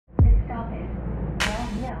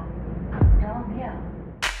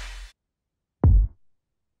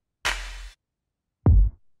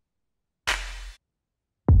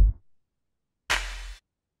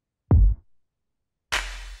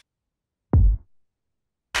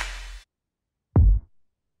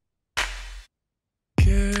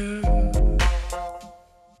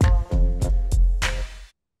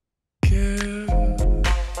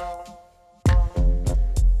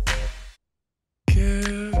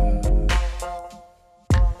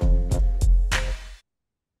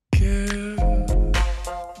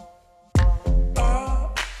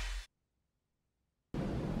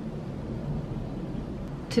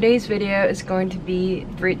today's video is going to be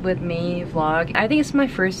Thrift with me vlog. I think it's my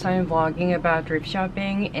first time vlogging about thrift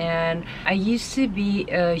shopping, and I used to be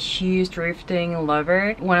a huge thrifting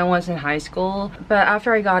lover when I was in high school, but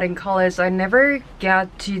after I got in college I never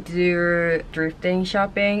got to do thrifting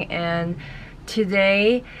shopping. And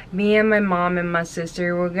today, me and my mom and my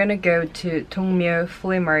sister, we're gonna go to Dongmyo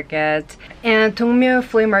flea market. And Dongmyo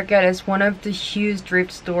flea market is one of the huge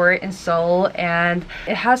thrift store in Seoul, and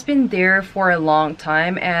it has been there for a long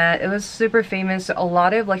time, and it was super famous. A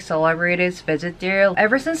lot of like celebrities visit there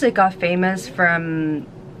ever since it got famous from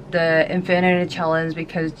the Infinity Challenge,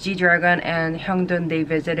 because G-Dragon and Hyungdun, they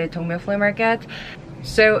visited Dongmyo flea market.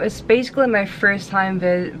 So it's basically my first time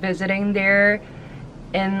visiting there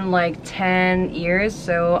in like 10 years,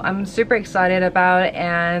 so I'm super excited about it.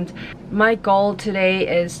 And my goal today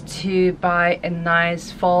is to buy a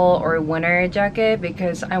nice fall or winter jacket,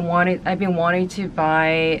 because I've been wanting to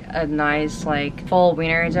buy a nice like fall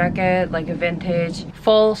winter jacket, like a vintage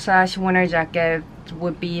fall/winter jacket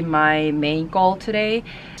would be my main goal today.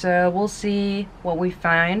 So we'll see what we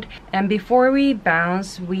find. And before we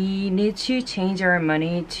bounce, we need to change our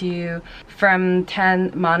money from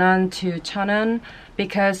 10 만원 to 1,000원,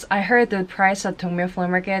 because I heard the price at Dongmyo flea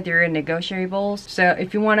market, they're negotiable. So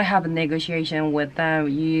if you want to have a negotiation with them,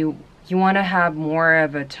 you want to have more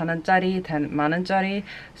of a 1,000원짜리 than 만원짜리.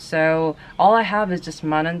 So all I have is just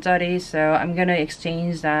만원짜리, so I'm gonna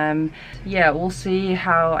exchange them. Yeah, we'll see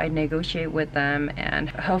how I negotiate with them, and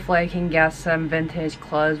hopefully I can get some vintage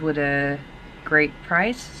clothes with a great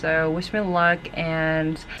price. So wish me luck.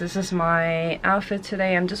 And this is my outfit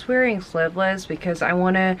today. I'm just wearing sleeveless because I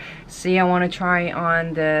want to try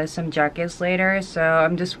on some jackets later. So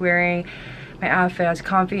I'm just wearing my outfit as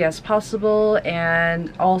comfy as possible,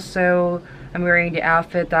 and also I'm wearing the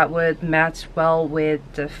outfit that would match well with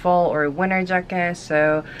the fall or winter jacket.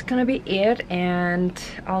 So it's gonna be it, and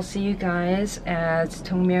I'll see you guys at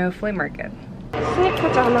Dongmyo flea market.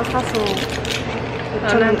 스니커즈 하나 사서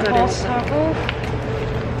 5,000원짜리 사고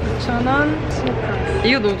 2,000원 스니커즈.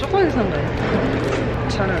 이거 너무 조금씩 산 거야.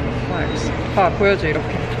 2,000원. 와, 알겠어. 봐, 보여줘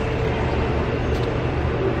이렇게.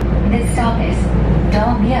 This stop is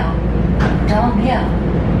Dongmyo. Dongmyo.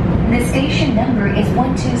 The station number is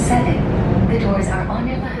 127. The doors are on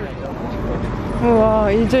your left.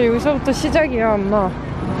 우와, 이제 여기서부터 시작이야, 엄마.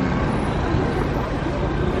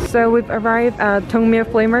 So we've arrived at Dongmyo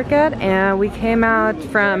flea market, and we came out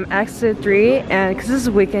from exit 3, and because this is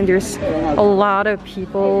weekend, there's a lot of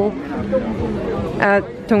people at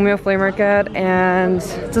Dongmyo flea market, and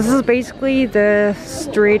this is basically the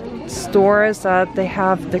street stores that they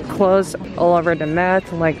have the clothes all over the mat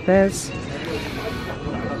like this.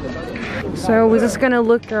 So we're just gonna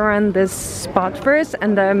look around this spot first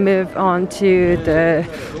and then move on to the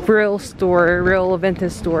real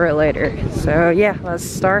vintage store later. So yeah, let's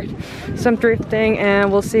start some thrifting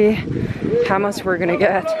and we'll see how much we're gonna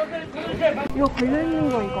get. 이거 걸려있는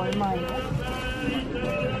거 이거 얼마예요?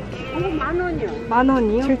 이거 만 원이요. 만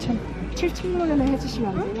원이요? 7,000. 7,000원에 해주시면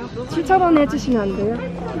안 돼요? 7,000원 해주시면 안 돼요?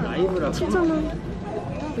 7,000원.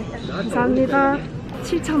 네, 감사합니다.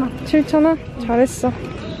 7,000원. 7,000원? 잘했어.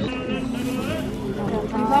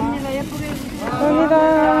 감사합니다. 예쁘게 해주세요.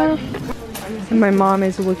 And my mom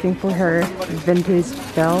is looking for her vintage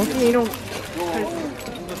belt.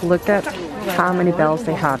 Look at how many belts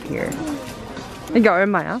they have here. 이게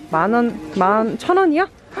얼마야? 천 원이야?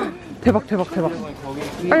 대박.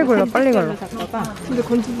 빨리 골라. 근데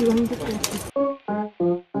건지기가 힘들대.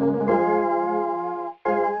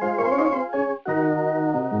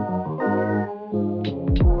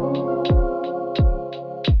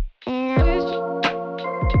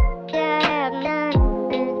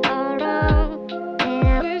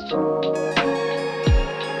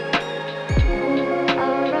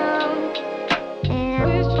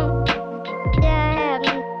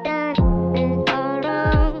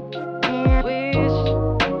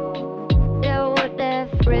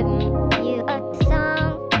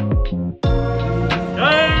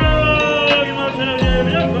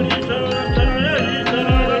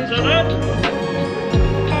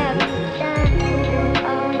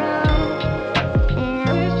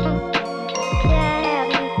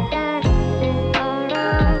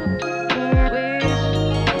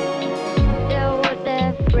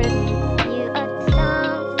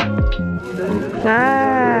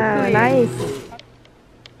 Nice.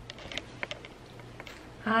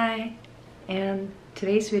 Hi, and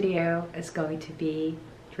today's video is going to be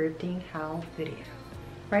thrifting haul video.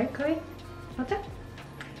 Right, Koi? What's up?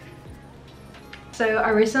 So I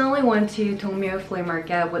recently went to Dongmyo flea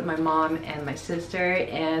market with my mom and my sister,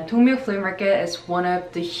 and Dongmyo flea market is one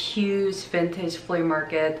of the huge vintage flea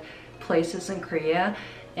market places in Korea.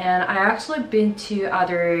 And I actually been to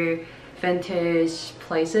other vintage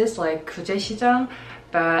places like Kujeshijang,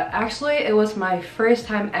 but actually it was my first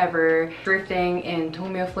time ever thrifting in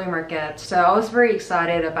Dongmyo flea market, so I was very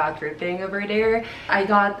excited about thrifting over there. I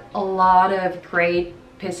got a lot of great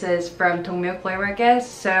pieces from Dongmyo flea market,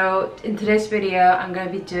 so in today's video I'm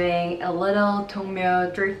gonna be doing a little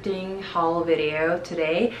Dongmyo thrifting haul video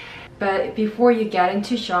today. But before you get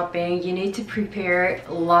into shopping, you need to prepare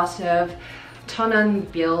lots of ton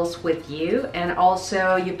bills with you, and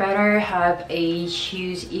also you better have a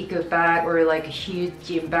huge eco bag or like a huge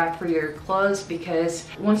gym bag for your clothes, because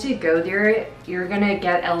once you go there you're gonna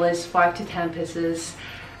get at least 5 to 10 pieces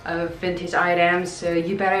of vintage items, so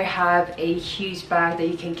you better have a huge bag that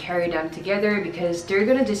you can carry them together, because they're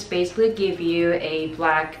gonna just basically give you a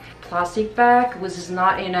black plastic bag which is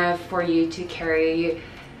not enough for you to carry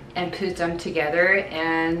and put them together,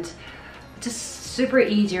 and just super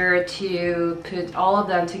easier to put all of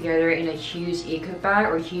them together in a huge eco bag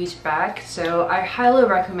or huge bag. So I highly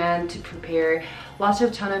recommend to prepare lots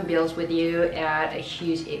of ton bills with you and a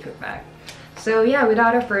huge eco bag. So yeah,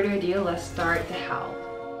 without further ado, let's start the haul.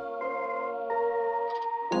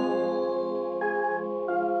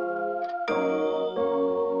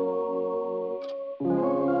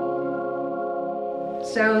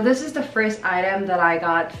 So this is the first item that I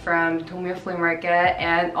got from Dongmyo flea market,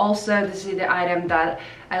 and also this is the item that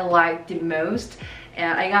I like the most.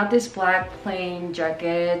 And I got this black plain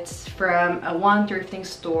jacket from one thrifting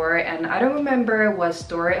store, and I don't remember what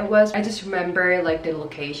store it was. I just remember like the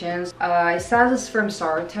locations. It says it's from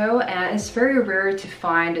Seoul, and it's very rare to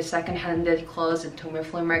find a second-hand clothes at Dongmyo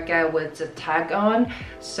flea market with a tag on.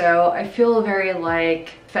 So I feel very like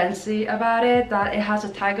fancy about it that it has a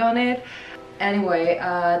tag on it. Anyway,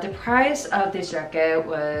 the price of this jacket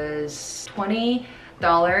was $20,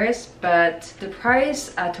 but the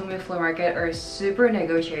price at Dongmyo flea market are super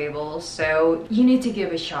negotiable, so you need to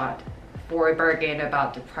give a shot for a bargain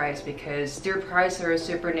about the price, because their prices are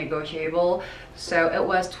super negotiable. So it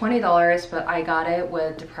was $20, but I got it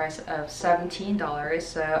with the price of $17,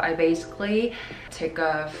 so I basically took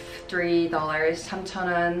off $3,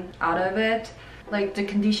 3,000원 out of it. Like, the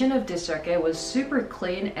condition of this jacket was super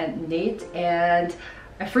clean and neat, and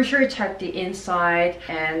I for sure checked the inside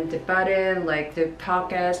and the button, like the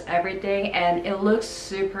pockets, everything, and it looks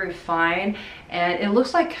super fine, and it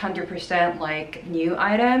looks like 100% like new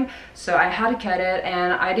item. So I had to get it,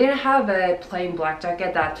 and I didn't have a plain black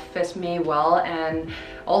jacket that fits me well, and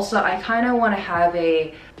also I kind of want to have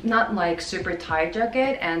a not like super tight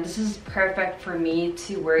jacket, and this is perfect for me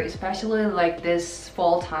to wear, especially like this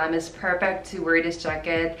fall time. It's perfect to wear this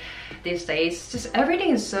jacket these days. Just everything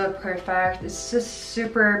is so perfect. It's just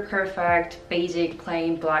super perfect basic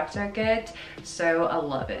plain black jacket, so I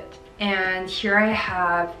love it. And here I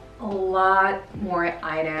have a lot more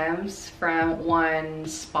items from one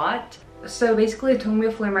spot. So basically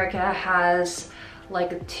Dongmyo flea market has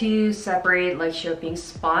like 2 separate like shopping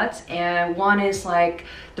spots, and one is like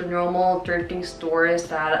the normal thrifting stores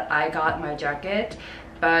that I got my jacket,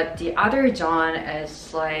 but the other John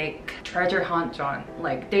is like treasure hunt John.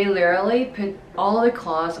 Like, they literally put all the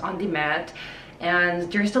clothes on the mat, and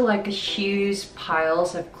there's like huge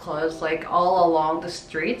piles of clothes like all along the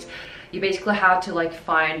streets. You basically have to like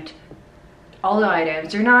find all the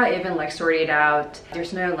items. They're not even like sorted out.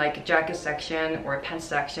 There's no like jacket section or pants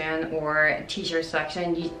section or t-shirt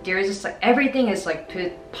section. There's just like everything is like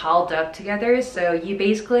piled up together, so you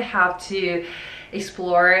basically have to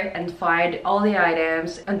explore and find all the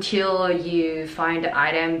items until you find the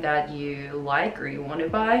item that you like or you want to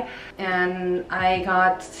buy. And I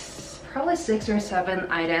got probably 6 or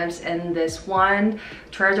 7 items in this one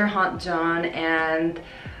treasure hunt John, and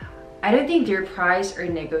I don't think their price are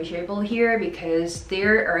negotiable here, because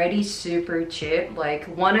they're already super cheap. Like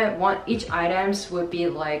each items would be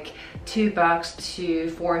like $2 to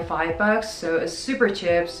 $4 or $5, so it's super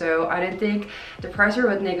cheap. So I don't think the price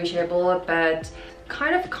are negotiable, but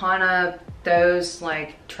kind of those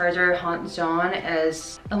like treasure hunt John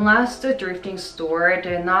is, unless the thrifting store,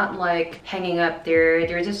 they're not like hanging up there,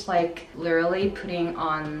 they're just like literally putting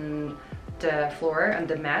on the floor and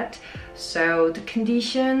the mat. So the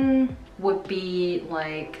condition would be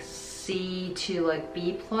like C to like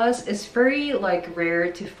B plus. It's very like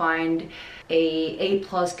rare to find A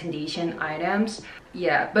plus condition items.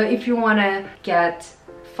 Yeah, but if you want to get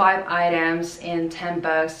 5 items in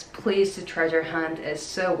 $10, please, the treasure hunt is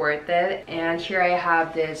so worth it. And here I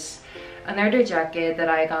have this another jacket that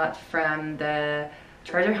I got from the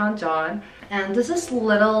treasure hunt John, and this is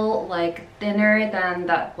little like thinner than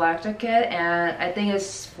that black jacket, and I think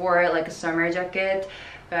it's for like a summer jacket.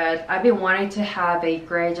 but I've been wanting to have a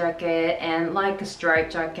gray jacket and like a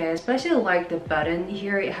striped jacket, especially like the button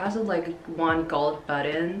here. It has like one gold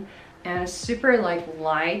button and it's super like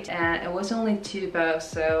light, and it was only $2,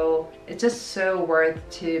 so it's just so worth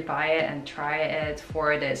to buy it and try it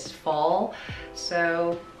for this fall.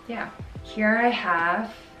 So yeah, here I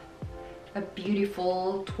have a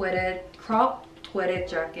beautiful crop tweeted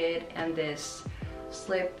jacket and this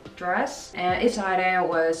slip dress, and each item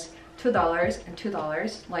was $2 and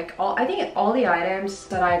 $2. Like I think all the items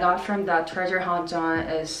that I got from that treasure hunt John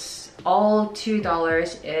is all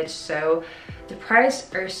 $2 each, so the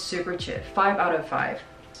price are super cheap. 5 out of 5.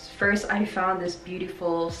 First, I found this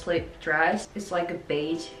beautiful slip dress. It's like a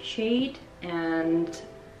beige shade and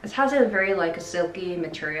it has a very like a silky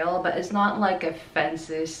material, but it's not like a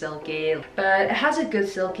fancy silky, but it has a good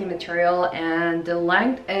silky material, and the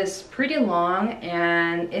length is pretty long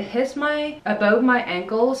and it hits above my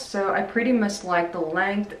ankles, so I pretty much like the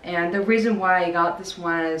length. And the reason why I got this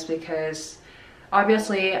one is because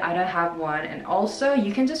obviously I don't have one, and also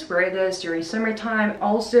you can just wear this during summertime.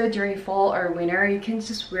 Also during fall or winter you can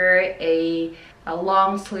just wear a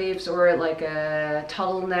long sleeves or like a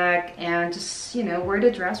turtleneck and just, you know, wear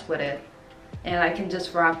the dress with it. And I can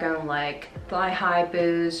just rock on like thigh-high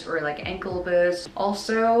boots or like ankle boots.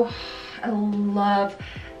 Also, I love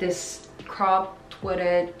this crop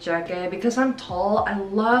tweeted jacket because I'm tall. I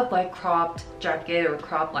love like cropped jacket or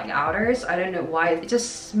cropped like outers. I don't know why, it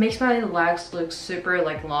just makes my legs look super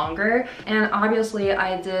like longer. And obviously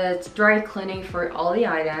I did dry cleaning for all the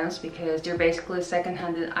items because they're basically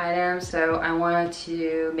second-handed items, so I wanted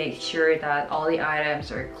to make sure that all the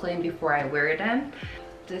items are clean before I wear them.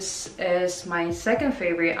 This is my second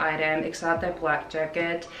favorite item except that black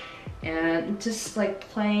jacket, and just like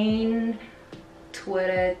plain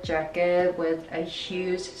tweeted jacket with a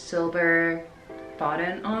huge silver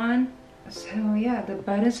button on. So yeah, the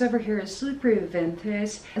buttons over here is super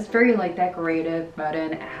vintage. It's very like decorative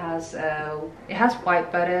button. It has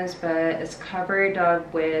white buttons, but it's covered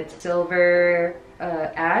up with silver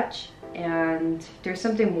edge, and there's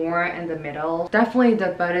something more in the middle. Definitely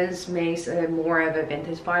the buttons makes more of a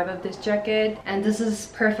vintage vibe of this jacket, and this is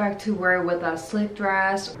perfect to wear with a slip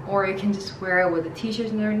dress, or you can just wear it with a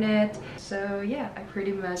t-shirt underneath. So yeah, I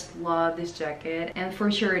pretty much love this jacket, and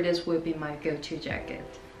for sure this would be my go-to jacket.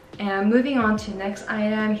 And moving on to next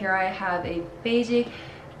item, here I have a basic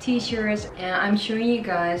t-shirt, and I'm showing you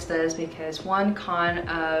guys this because one con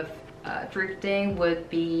of thrifting would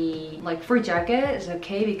be like for jacket it's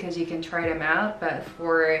okay because you can try them out, but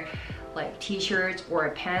for like t-shirts or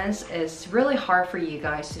pants it's really hard for you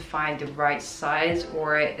guys to find the right size,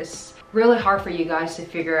 or it's really hard for you guys to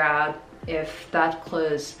figure out if that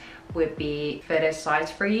clothes would be fitted size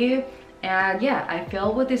for you. And yeah, I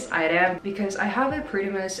feel with this item because I have a pretty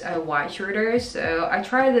much a wide shoulder, so I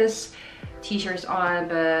tried this t-shirts on,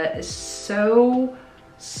 but it's so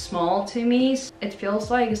small to me. It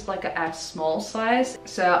feels like it's like a small size,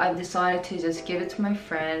 so I've decided to just give it to my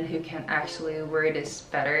friend who can actually wear this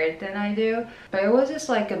better than I do. But it was just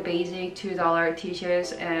like a basic $2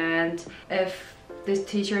 t-shirt, and if this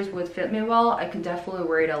t-shirt would fit me well, I could definitely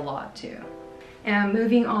wear it a lot too. And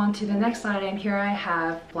moving on to the next item, here I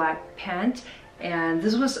have black pant, and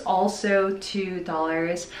this was also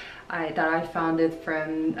 $2. That I found it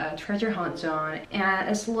from Treasure Hunt Zone, and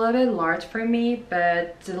it's a little bit large for me,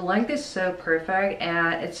 but the length is so perfect,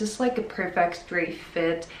 and it's just like a perfect straight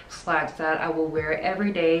fit slacks that I will wear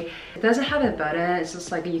every day. It doesn't have a button, it's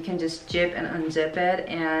just like you can just zip and unzip it,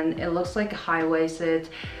 and it looks like a high-waisted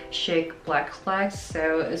chic black slacks,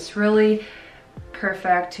 so it's really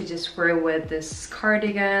perfect to just wear with this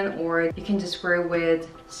cardigan, or you can just wear with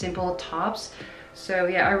simple tops. So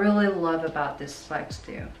yeah, I really love about this slacks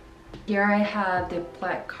too. Here I have the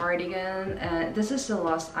black cardigan, and this is the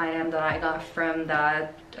last item that I got from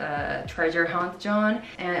that treasure hunt John,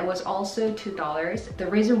 and it was also $2. The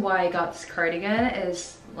reason why I got this cardigan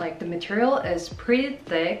is like the material is pretty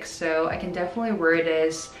thick, so I can definitely wear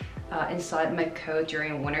this inside my coat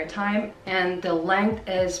during winter time, and the length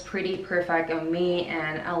is pretty perfect on me,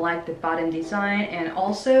 and I like the button design, and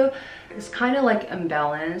also it's kind of like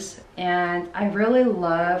unbalanced, and I really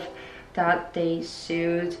love that they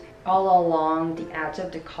sewed all along the edge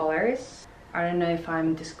of the colors. I don't know if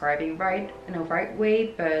I'm describing right in a right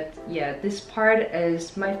way, but yeah, this part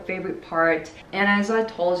is my favorite part. And as I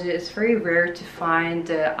told you, it's very rare to find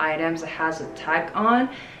the items that has a tag on,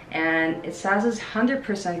 and it says it's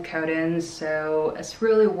 100% cotton, so it's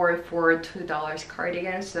really worth for $2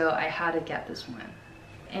 cardigan, so I had to get this one.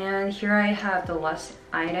 And here I have the last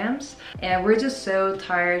items, and we're just so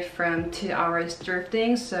tired from 2 hours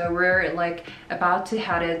thrifting, so we're like about to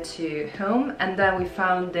head it to home. And then we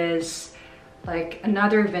found this like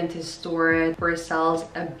another vintage store where it sells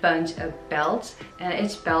a bunch of belts, and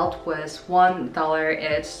each belt was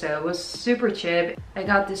 $1 each, so it was super cheap. I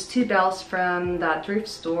got these 2 belts from that thrift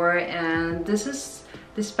store, and this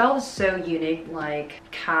belt is so unique, like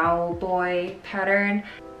cowboy pattern.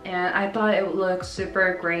 And I thought it would look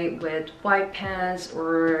super great with white pants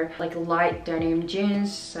or like light denim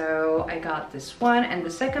jeans, so I got this one. And the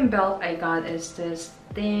second belt I got is this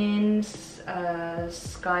thin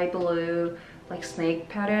sky blue like snake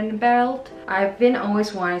pattern belt. I've been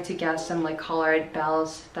always wanting to get some like colored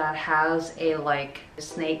belts that has a like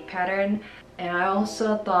snake pattern, and I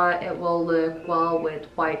also thought it will look well with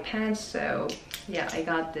white pants, so yeah, I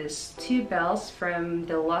got these 2 belts from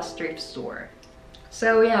the last thrift store.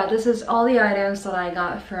 So yeah, this is all the items that I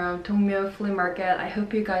got from Dongmyo flea market. I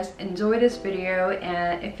hope you guys enjoyed this video,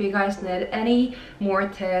 and if you guys need any more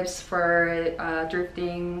tips for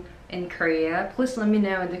thrifting in Korea, please let me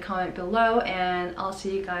know in the comment below, and I'll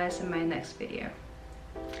see you guys in my next video.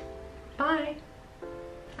 Bye!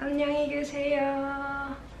 안녕히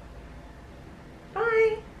계세요.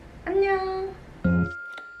 Bye! 안녕!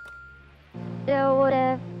 Yeah,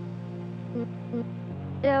 whatever.